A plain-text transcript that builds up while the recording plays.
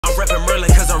I'm reppin' Merlin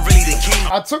cause I'm really the king.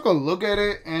 I took a look at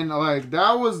it and like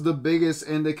that was the biggest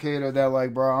indicator that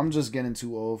like, bro, I'm just getting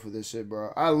too old for this shit,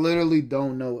 bro. I literally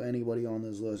don't know anybody on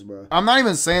this list, bro. I'm not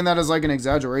even saying that as like an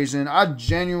exaggeration. I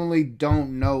genuinely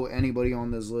don't know anybody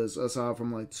on this list aside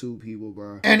from like 2 people,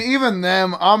 bro. And even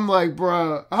them, I'm like,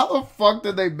 bro, how the fuck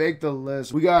did they make the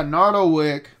list? We got Nardo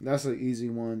Wick. That's an easy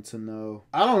one to know.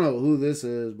 I don't know who this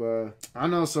is, bro. I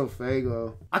know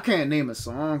Sofaygo. I can't name a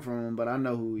song from him, but I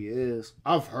know who he is.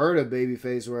 I've heard of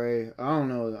Babyface Ray. I don't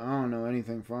know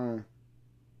anything from him.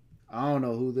 I don't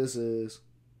know who this is.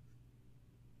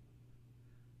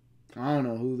 I don't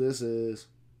know who this is.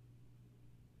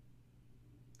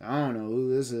 I don't know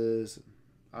who this is.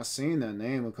 I've seen that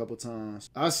name a couple times.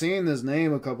 I've seen this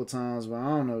name a couple times, but I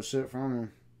don't know shit from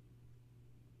him.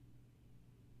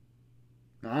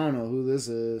 I don't know who this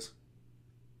is.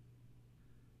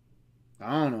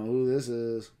 I don't know who this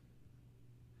is.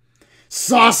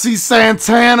 Saucy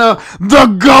Santana, the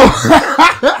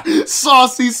GOAT.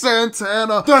 Saucy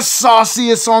Santana, the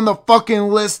sauciest on the fucking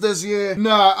list this year.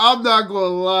 Nah, I'm not gonna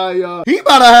lie, y'all. He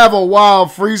about to have a wild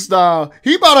freestyle.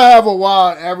 He about to have a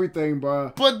wild everything,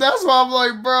 bro. But that's why I'm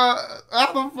like, bro,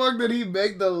 how the fuck did he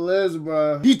make the list,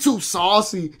 bro? He too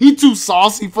saucy. He too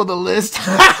saucy for the list.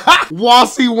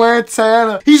 Waucy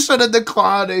Wantana. He should have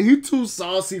declined it. He too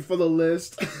saucy for the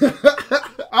list.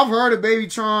 I've heard of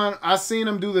babytron. I seen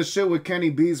him do the shit with Kenny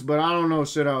Beats, but I don't know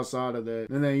shit outside of that.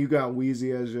 And then you got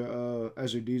Weezy as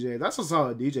your DJ. That's a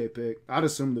solid DJ pick. I'd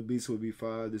assume the Beats would be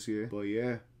 5 this year. But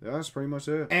yeah, that's pretty much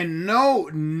it. And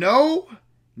know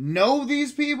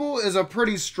these people is a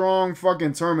pretty strong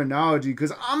fucking terminology,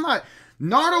 because I'm not...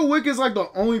 Nardo Wick is like the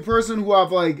only person who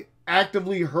I've like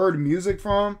actively heard music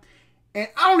from, and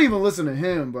I don't even listen to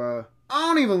him, bro. I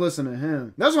don't even listen to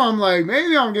him. That's why I'm like,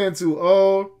 maybe I'm getting too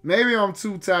old. Maybe I'm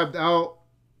too tapped out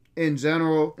in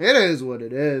general. It is what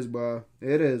it is, bro.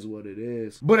 It is what it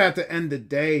is. But at the end of the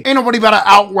day, ain't nobody about to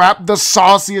out-rap the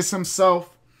sauciest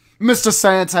himself, Mr.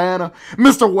 Santana,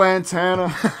 Mr.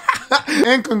 Wantana.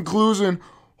 In conclusion,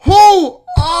 who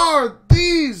are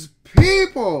these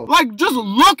people? Like, just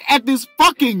look at this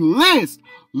fucking list.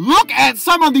 Look at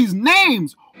some of these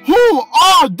names. Who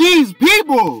are these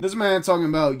people? This man talking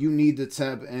about you need to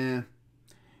tap in.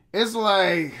 It's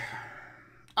like,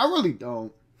 I really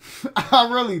don't. I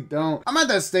really don't. I'm at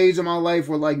that stage in my life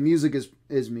where like music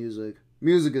is music.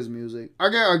 Music is music. I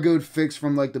get a good fix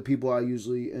from like the people I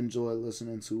usually enjoy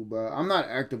listening to, but I'm not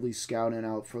actively scouting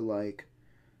out for like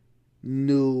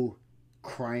new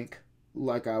crank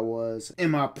like I was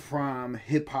in my prime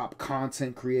hip-hop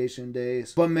content creation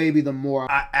days. But maybe the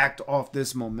more I act off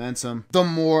this momentum, the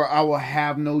more I will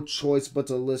have no choice but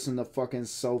to listen to fucking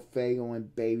Sofaygo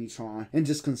and babytron and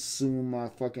just consume my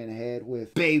fucking head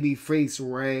with babyface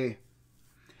Ray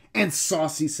and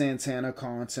saucy Santana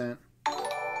content.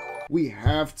 We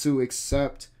have to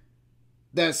accept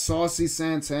that saucy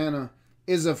Santana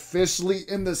is officially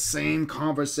in the same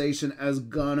conversation as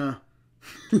Gunna.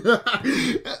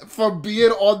 For being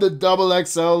on the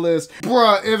XXL list.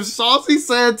 Bruh, if Saucy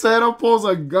Santana pulls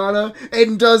a Gunna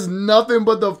and does nothing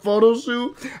but the photo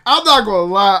shoot, I'm not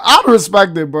gonna lie, I'd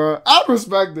respect it, bruh. I'd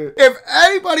respect it. If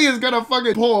anybody is gonna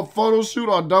fucking pull a photo shoot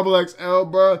on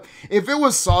XXL, bruh, if it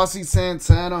was Saucy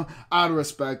Santana, I'd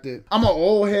respect it. I'm an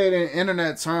old head in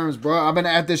internet terms, bruh. I've been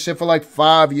at this shit for like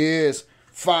 5 years.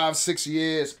 5-6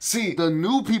 years. See, the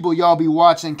new people y'all be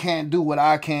watching can't do what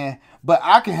I can, but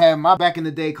I can have my back in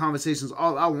the day conversations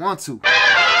all I want to.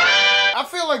 I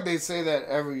feel like they say that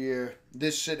every year.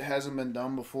 This shit hasn't been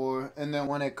done before, and then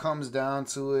when it comes down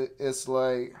to it, it's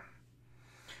like,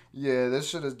 yeah, this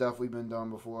shit has definitely been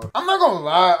done before. I'm not gonna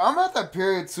lie, I'm at that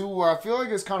period too where I feel like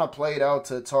it's kind of played out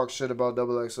to talk shit about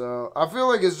XXL. I feel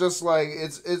like it's just like,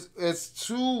 it's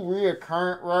too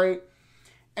reoccurrent, right?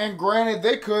 And granted,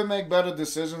 they could make better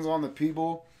decisions on the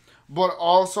people, but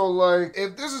also, like,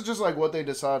 if this is just, like, what they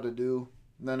decide to do,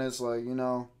 then it's like, you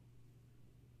know,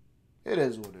 it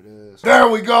is what it is. There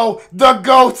we go! The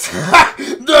GOAT!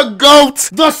 The GOAT!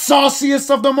 The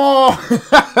sauciest of them all!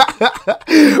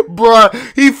 Bruh,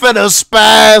 he finna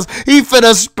spaz. He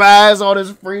finna spaz on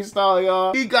his freestyle,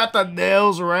 y'all. He got the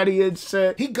nails ready and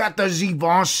shit. He got the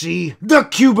Givenchy. The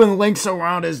Cuban links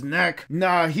around his neck.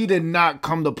 Nah, he did not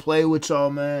come to play with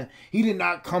y'all, man. He did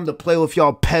not come to play with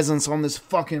y'all peasants on this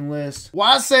fucking list.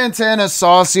 Why is Santana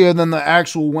saucier than the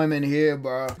actual women here,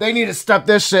 bro? They need to step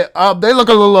this shit up. They look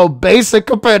a little basic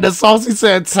compared to Saucy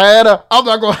Santana. I'm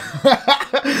not gonna...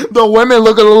 The women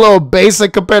look a little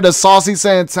basic compared to Saucy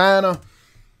Santana.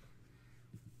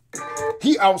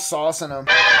 He out-saucing them.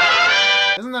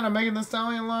 Isn't that a Megan Thee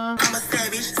Stallion line? I'm a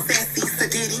savage, sassy,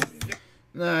 sadiddy.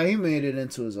 Nah, he made it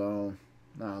into his own.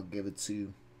 I'll give it to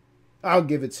you. I'll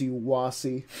give it to you,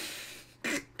 waucy.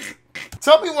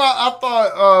 Tell me why I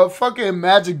thought fucking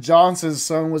Magic Johnson's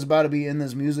son was about to be in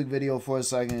this music video for a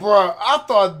second. Bruh, I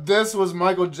thought this was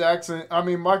Michael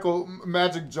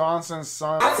Magic Johnson's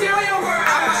son.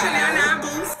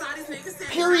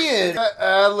 Period. That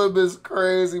ad-lib is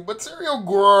crazy. Material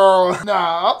girl.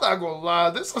 Nah, I'm not gonna lie.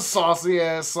 This is a saucy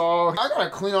ass song. I gotta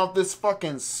clean off this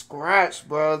fucking scratch,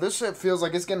 bro. This shit feels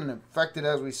like it's getting infected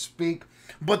as we speak.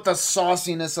 But the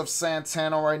sauciness of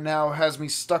Santana right now has me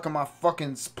stuck in my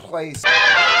fucking place.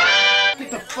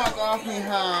 Get the fuck off me,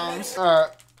 hounds.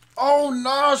 Alright. Oh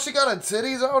no, she got her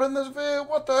titties out in this vid?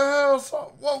 What the hell?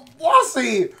 What?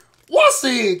 Waucy!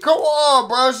 Waucy! Come on,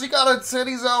 bro. She got her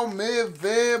titties out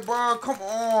mid-vid, bro. Come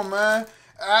on, man.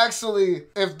 Actually,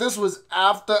 if this was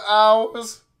after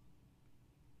hours,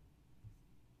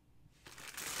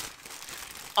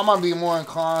 I might be more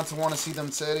inclined to want to see them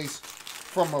titties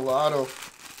from Mulatto.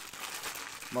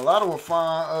 Mulatto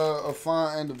a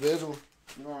fine individual,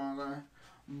 you know what I'm saying?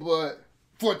 But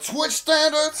for Twitch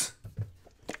standards,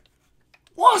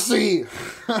 waucy.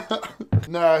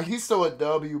 Nah, he's still a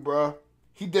W, bro.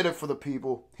 He did it for the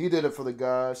people. He did it for the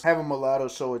guys. Having Mulatto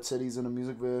show her titties in a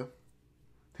music video.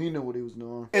 He knew what he was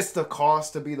doing. It's the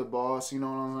cost to be the boss, you know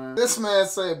what I'm saying? This man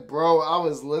said, bro, I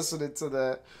was listening to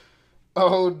that.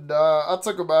 Oh, nah. I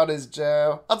took him out his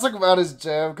jam.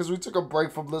 Because we took a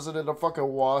break from listening to fucking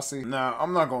waucy. Nah,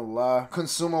 I'm not gonna lie.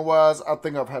 Consumer-wise, I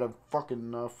think I've had a fucking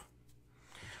enough.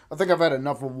 I think I've had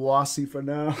enough of waucy for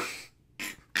now.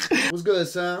 What's good,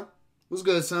 Sam? What's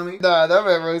good, Sammy? Nah, that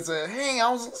man really said, hey, I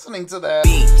was listening to that.